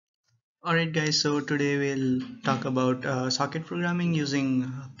Alright guys, so today we'll talk about socket programming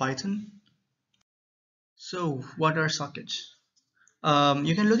using Python. So what are sockets?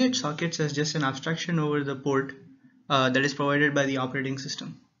 You can look at sockets as just an abstraction over the port that is provided by the operating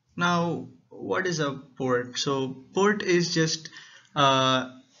system. Now, what is a port? So port is just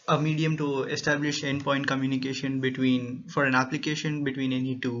a medium to establish endpoint communication for an application between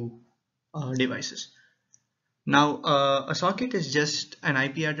any two devices. Now, a socket is just an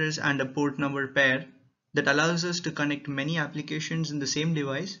IP address and a port number pair that allows us to connect many applications in the same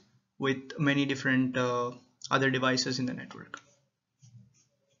device with many different other devices in the network.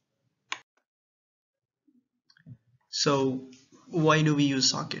 So, why do we use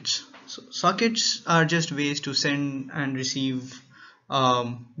sockets? So, sockets are just ways to send and receive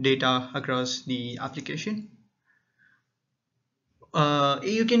data across the application.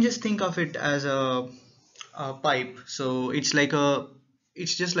 You can just think of it as a pipe. So it's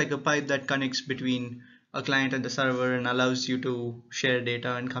just like a pipe that connects between a client and the server and allows you to share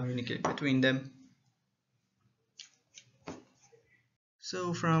data and communicate between them.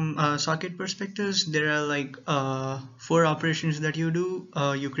 So from socket perspectives, there are like four operations that you do.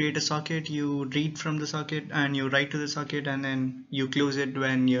 You create a socket, you read from the socket, and you write to the socket, and then you close it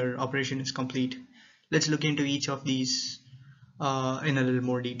when your operation is complete. Let's look into each of these in a little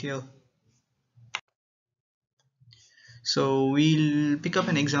more detail. So we'll pick up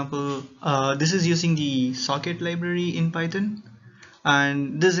an example. This is using the socket library in Python,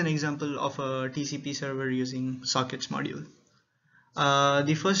 and this is an example of a TCP server using sockets module.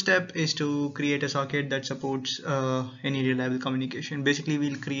 The first step is to create a socket that supports any reliable communication. Basically,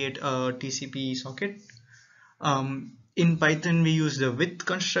 we'll create a TCP socket. In Python, we use the with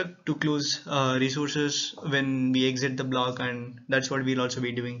construct to close resources when we exit the block, and that's what we'll also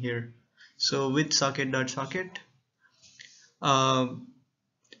be doing here. So with socket.socket, uh,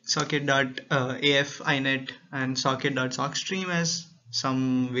 socket.af inet and socket.sockstream as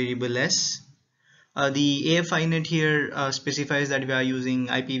some variable s. The AF inet here specifies that we are using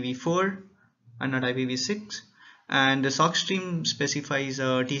IPv4 and not IPv6, and the sockstream specifies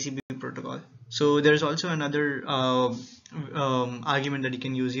a TCP protocol. So there's also another argument that you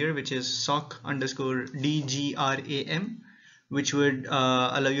can use here, which is sock underscore DGRAM, which would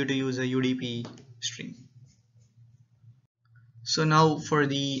allow you to use a UDP stream. So now for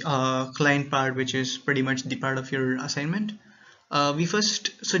the client part, which is pretty much the part of your assignment.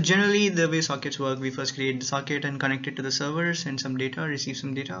 So generally the way sockets work, we first create the socket and connect it to the server, send some data, receive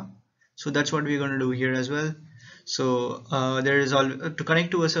some data. So that's what we're going to do here as well. So to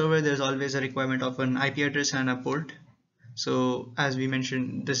connect to a server, there's always a requirement of an IP address and a port. So as we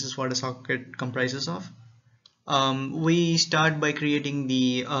mentioned, this is what a socket comprises of. We start by creating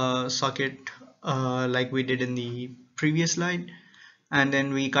the socket like we did in the previous slide, and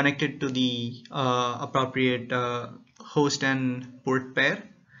then we connect it to the appropriate host and port pair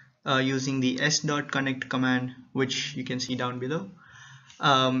using the s.connect command, which you can see down below.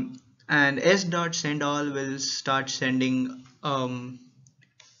 And s.sendAll will start sending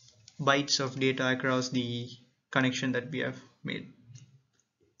bytes of data across the connection that we have made,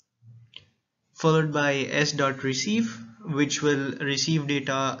 followed by s.receive, which will receive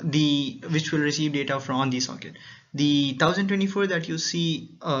data from the socket. The 1024 that you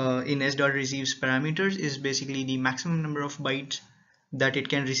see in s.receive's parameters is basically the maximum number of bytes that it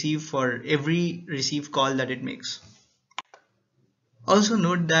can receive for every receive call that it makes. Also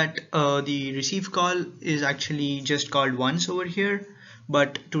note that the receive call is actually just called once over here,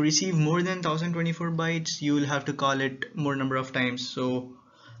 but to receive more than 1024 bytes you will have to call it more number of times. So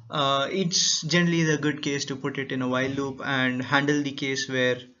it's generally the good case to put it in a while loop and handle the case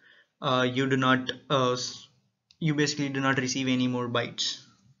where you basically do not receive any more bytes.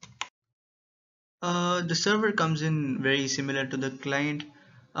 The server comes in very similar to the client,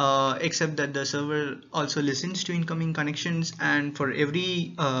 except that the server also listens to incoming connections, and for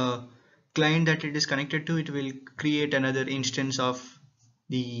every client that it is connected to, it will create another instance of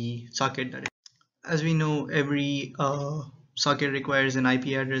the socket. As we know, every socket requires an IP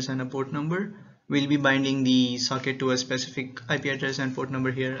address and a port number. We'll be binding the socket to a specific IP address and port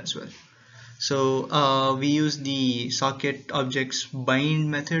number here as well. So we use the socket objects bind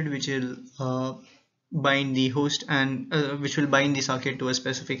method, which will bind the host and which will bind the socket to a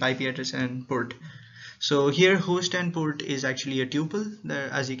specific IP address and port. So here host and port is actually a tuple there,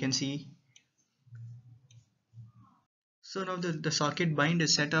 as you can see. So now the socket bind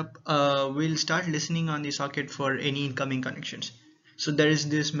is set up, we'll start listening on the socket for any incoming connections. So there is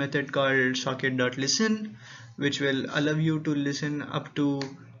this method called socket.listen, which will allow you to listen up to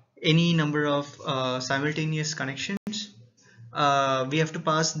any number of simultaneous connections. we have to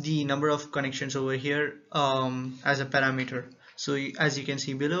pass the number of connections over here as a parameter. So as you can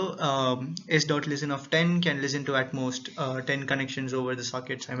see below, s.listen of 10 can listen to at most 10 connections over the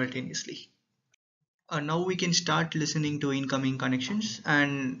socket simultaneously. Now we can start listening to incoming connections,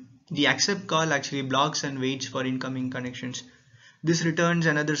 and the accept call actually blocks and waits for incoming connections. This returns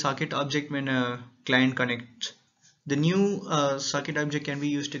another socket object when a client connects. The new socket object can be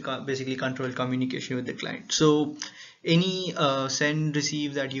used to basically control communication with the client. So any send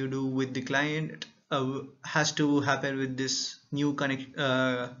receive that you do with the client has to happen with this new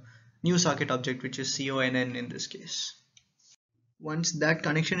new socket object, which is CONN in this case. Once that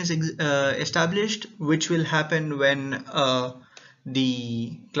connection is established, which will happen when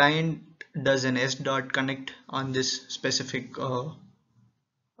the client does an s dot connect on this specific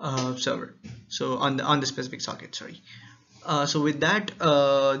server, so on the specific socket, sorry. So with that,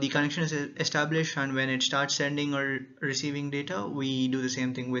 the connection is established, and when it starts sending or receiving data, we do the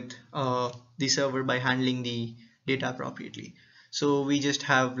same thing with the server by handling the data appropriately. So we just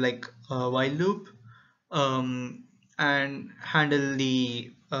have like a while loop um, and handle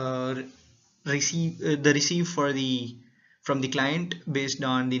the receive for the from the client based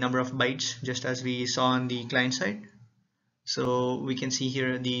on the number of bytes, just as we saw on the client side. So we can see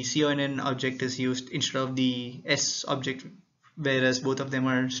here the CONN object is used instead of the S object, whereas both of them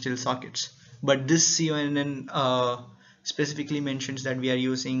are still sockets. But this CONN specifically mentions that we are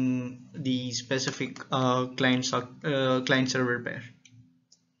using the specific client server pair.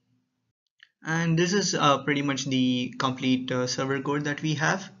 And this is pretty much the complete server code that we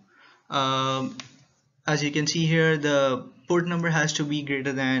have. Um, as you can see here, the port number has to be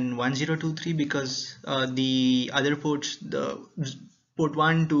greater than 1023 because the other ports, the port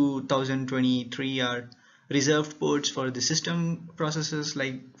 1 to 1023, are reserved ports for the system processes,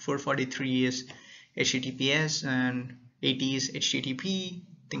 like 443 is HTTPS and 80 is HTTP,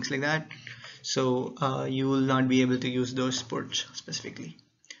 things like that. So you will not be able to use those ports specifically.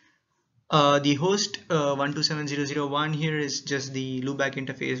 The host 127001 here is just the loopback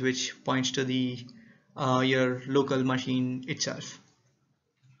interface, which points to the your local machine itself.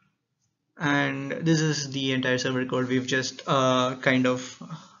 And this is the entire server code. We've just kind of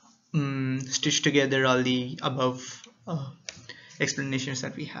stitched together all the above explanations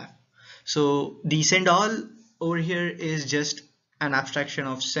that we have. So the send all over here is just an abstraction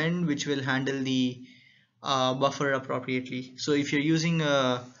of send, which will handle the buffer appropriately. So if you're using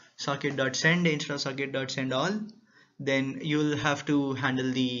a socket.send instead of socket.sendAll, then you'll have to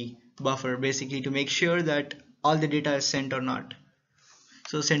handle the buffer basically to make sure that all the data is sent or not.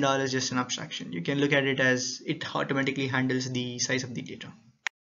 So send all is just an abstraction. You can look at it as it automatically handles the size of the data.